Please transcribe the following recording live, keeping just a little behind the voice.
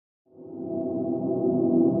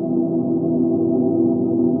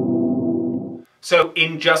So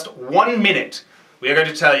in just 1 minute, we are going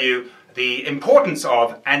to tell you the importance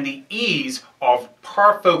of and the ease of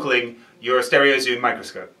parfocaling your stereo zoom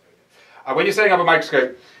microscope. When you're setting up a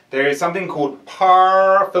microscope, there is something called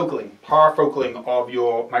parfocaling of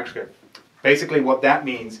your microscope. Basically what that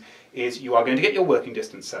means is you are going to get your working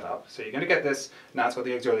distance set up. So you're going to get this, now it's got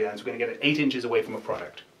the auxiliary lens, we're going to get it 8 inches away from a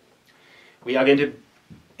product. We are going to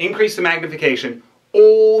increase the magnification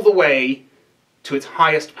all the way to its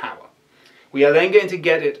highest power. We are then going to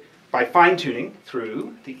get it by fine-tuning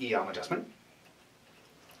through the arm adjustment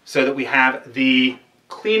so that we have the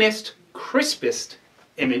cleanest, crispest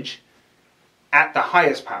image at the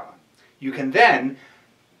highest power. You can then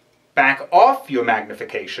back off your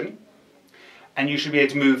magnification and you should be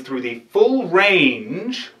able to move through the full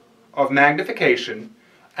range of magnification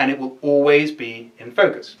and it will always be in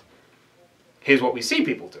focus. Here's what we see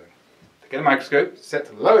people doing. They get a microscope, set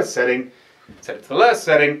to the lowest setting, set it to the lowest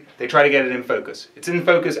setting, they try to get it in focus. It's in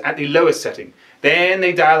focus at the lowest setting. Then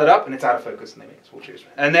they dial it up and it's out of focus and they make a small change.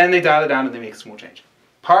 And then they dial it down and they make a small change.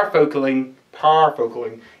 Parfocaling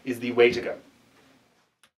is the way to go.